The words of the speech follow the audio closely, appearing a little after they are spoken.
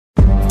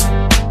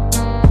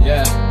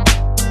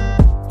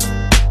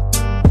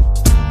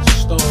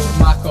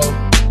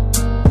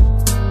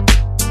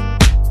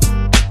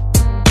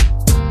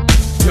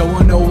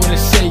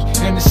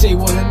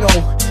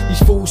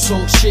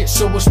talk shit,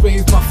 so I spray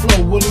with my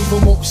flow. We'll leave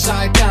them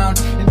upside down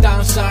and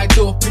downside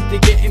up. If they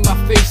get in my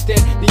face,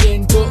 then they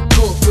end up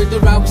cut with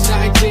their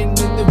outsides in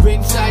and their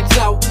insides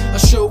out. I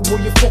show what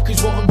you fuck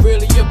is what I'm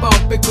really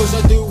about, because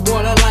I do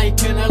what I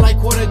like and I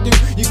like what I do.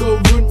 You go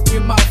run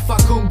your mouth, I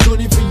come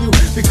gunning for you,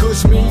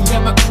 because me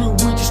and my crew,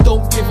 we just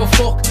don't give a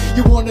fuck.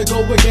 You wanna go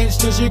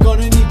against us, you're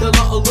gonna need a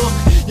lot of luck.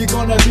 You're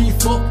gonna be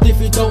fucked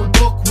if you don't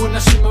duck. When I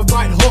see my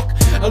right hook,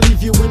 I'll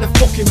leave you in a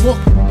fucking muck.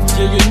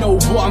 Yeah, you know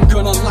what I'm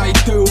gonna like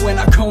do when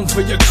I come for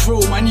your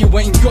crew. Man, you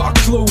ain't got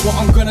a clue what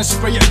I'm gonna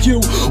spray at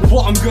you.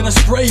 What I'm gonna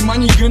spray,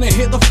 man, you're gonna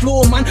hit the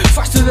floor, man,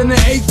 faster than an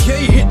AK.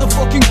 Hit the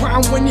fucking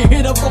ground when you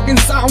hear the fucking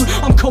sound.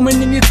 I'm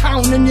coming in your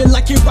town and you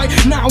like it right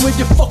now. If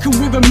you're fucking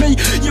with me,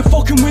 you're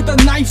fucking with a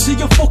knife, so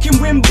you're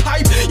fucking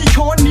windpipe. You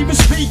can't even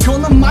speak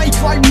on the mic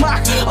like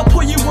Mac. I'll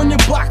put you on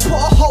your back, put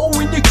a hole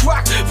in your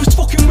crack. For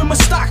fucking with my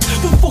stack,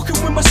 for fucking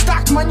with my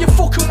stack, man, you're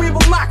fucking with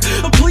a Mac.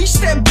 Please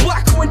step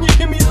back when you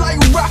hear me like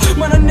rap,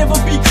 man, I never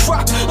be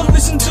crap. I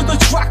listen to the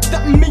track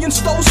that me and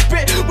Stowe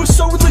spit, we're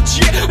so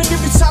legit. And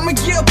every time I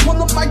get up on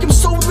the mic, I'm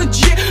so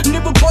legit. And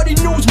everybody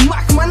knows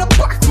Mac, man, I'm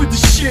back with the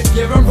shit.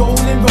 Yeah, I'm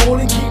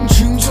rolling, keeping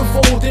tunes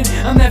unfolding.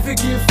 I'll never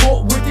give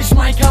up with this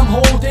mic I'm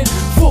holding.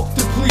 Fuck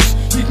the police,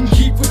 you can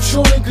keep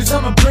patrolling, cause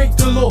I'ma break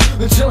the law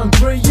until I'm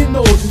grey and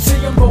old. And say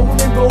I'm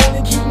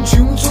rolling, keeping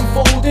tunes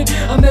unfolding.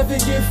 I'll never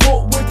give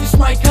up with this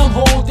mic I'm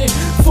holding.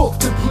 Fuck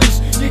the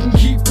police, you can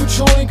keep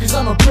patrolling, cause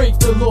I'ma break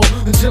the law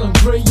until I'm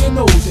grey and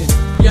old.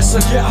 Yes,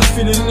 I get a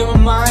feeling in my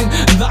mind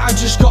that I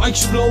just gotta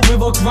explode with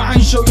a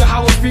grind. Show you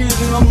how I feel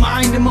in my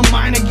mind. In my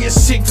mind I get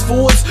sick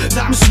thoughts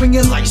that I'm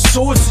swinging like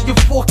swords to your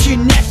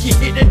fucking neck. You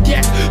hit the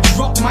deck,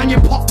 drop, man, you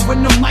pop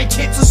when the mic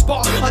hits a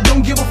spot. I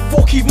don't give a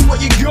fuck even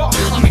what you got,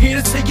 I'm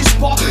here to take your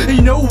spot. And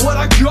you know what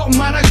I got,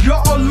 man, I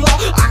got a lot.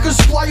 I can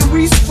supply a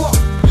weed spot,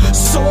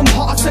 so I'm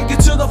hot, I take it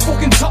to the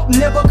fucking top.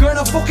 Never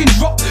gonna fucking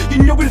drop,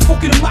 you know it's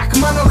fucking Mac,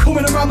 man, I'm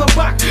coming around the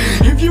back.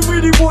 If you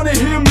really wanna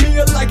hear me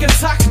like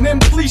attack, then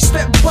please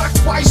step back.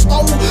 Why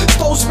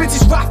Stowe spits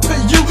his rap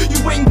at you?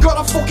 You ain't got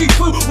a fucking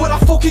clue what I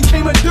fucking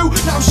came to do.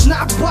 Now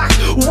snap back,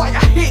 why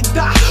I hit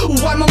that?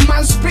 Why my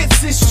man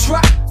spits this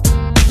track?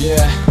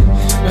 Yeah,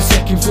 my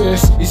second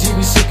verse is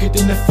even sicker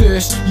than the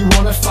first. You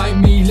wanna fight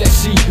me, let's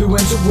see who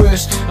ends up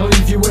worse. I'll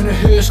leave you in a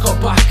hearse, got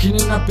back in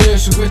and I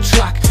burst with a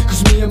track.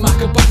 Cause me and Mac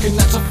are back and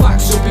that's a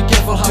fact. So be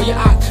careful how you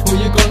act, or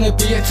you're gonna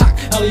be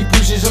attacked. I'll leave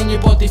bruises on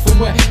your body from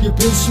where you've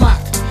been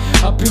smacked.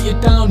 I'll beat you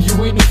down, you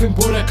ain't nothing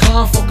but a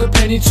clown. Fuck a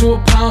penny to a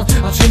pound,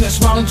 I'll turn that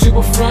smile into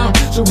a frown.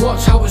 So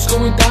watch how it's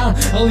going down,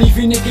 I'll leave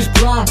you niggas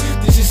brown.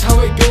 This is how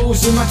it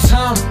goes in my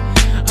town,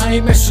 I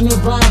ain't messing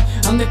around.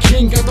 I'm the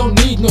king, I don't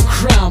need no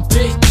crown,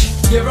 bitch.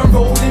 Yeah, I'm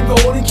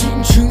rolling,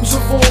 keeping tunes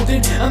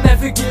unfolding. I'll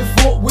never give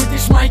up with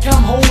this mic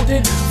I'm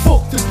holding.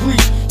 Fuck the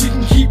police, you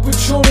can keep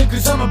patrolling,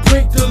 cause I'ma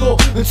break the law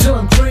until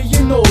I'm grey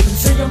and old. And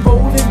say I'm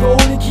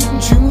rolling,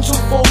 keeping tunes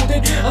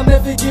unfolding. I'll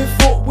never give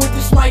up with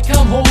this mic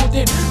I'm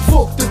holding.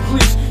 Fuck the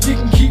police, you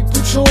can keep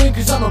patrolling,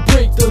 cause I'ma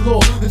break the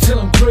law until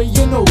I'm grey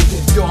and old.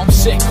 Yo, I'm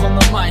sick on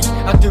the mic,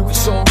 I do it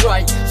so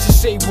right. So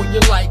say what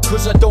you like,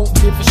 cause I don't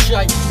give a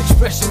shite.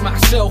 Expressing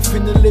myself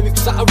in the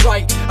lyrics that I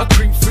write. I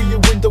creep through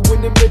your window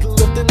in the middle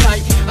of the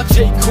night. I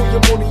take all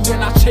your money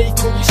and I take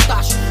all your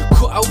stash.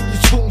 Cut out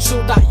your tongue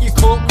so that you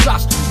can't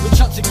grasp the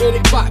chance to get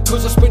it back,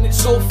 cause I spin it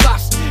so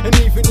fast. And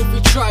even if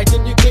you try,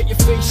 then you get your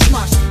face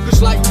smashed.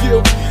 Cause like you,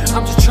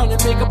 I'm just trying to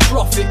make a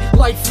profit.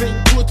 Life ain't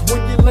good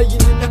when you're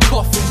laying in a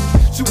coffin.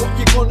 So what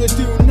you gonna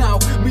do now?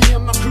 Me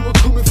and my crew are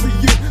coming for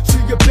you, so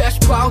you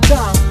best bow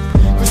down.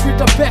 Cause we're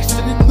the best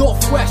in the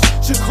Northwest,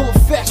 so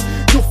confess,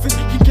 nothing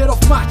can get off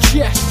my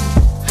chest.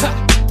 Ha!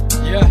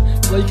 Yeah,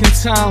 Blake in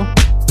town.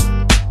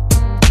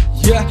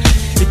 Yeah,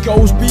 it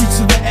goes B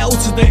to the L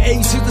to the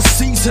A to the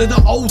C to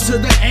the O to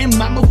the M.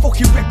 Man, I'm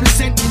fucking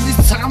representing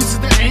this time to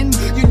the end.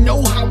 You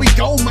know how we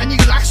go, man, you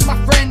relax my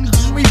friend,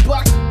 cause we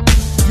back.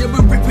 Yeah,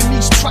 we're ripping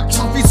these tracks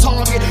off your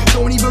target.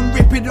 Don't even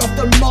rip it off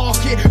the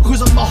market,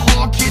 cause I'm a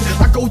hard kid.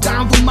 I go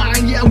down for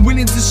mine, yeah, I'm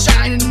willing to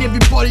shine. And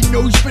everybody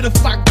knows for the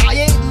fact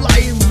I ain't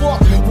lying.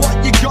 What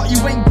you got,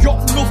 you ain't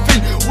got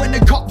nothing. When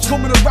the cops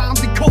coming around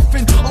the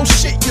cuffing, oh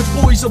shit, your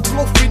boys are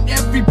bluffing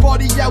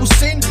everybody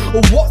else in. Or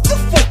what the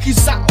fuck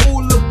is that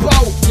all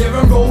about? Yeah,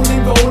 I'm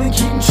rolling,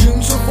 keeping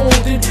tunes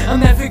unfolding. I'll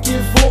never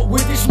give up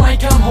with this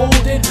mic I'm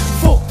holding.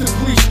 Fuck the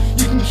police,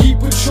 you can keep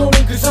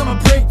patrolling, cause I'ma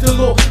break the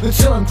law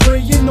until I'm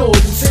grey and old.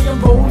 And say I'm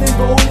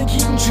rolling,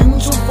 keeping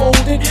tunes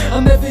unfolding.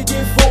 I'll never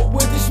give up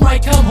with this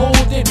mic I'm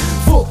holding.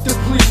 Fuck the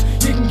police,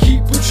 you can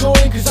keep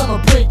patrolling, cause I'ma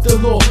break the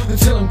law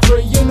until I'm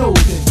grey and old.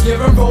 Yeah,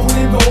 I'm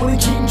rolling,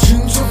 keeping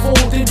tunes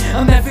unfolding.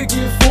 I'll never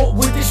give up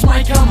with this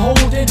mic I'm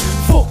holding.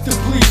 Fuck the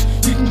police,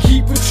 you can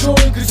keep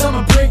patrolling, cause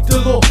I'ma break the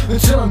law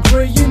until I'm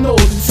grey and old.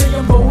 And say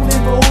I'm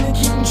rolling,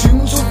 keeping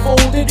tunes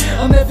unfolding.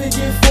 I'll never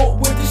give up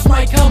with this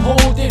mic I'm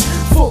holding.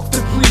 Fuck the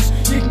police,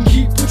 you can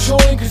keep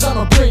patrolling, cause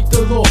I'ma break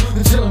the law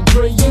until I'm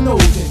grey and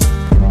old.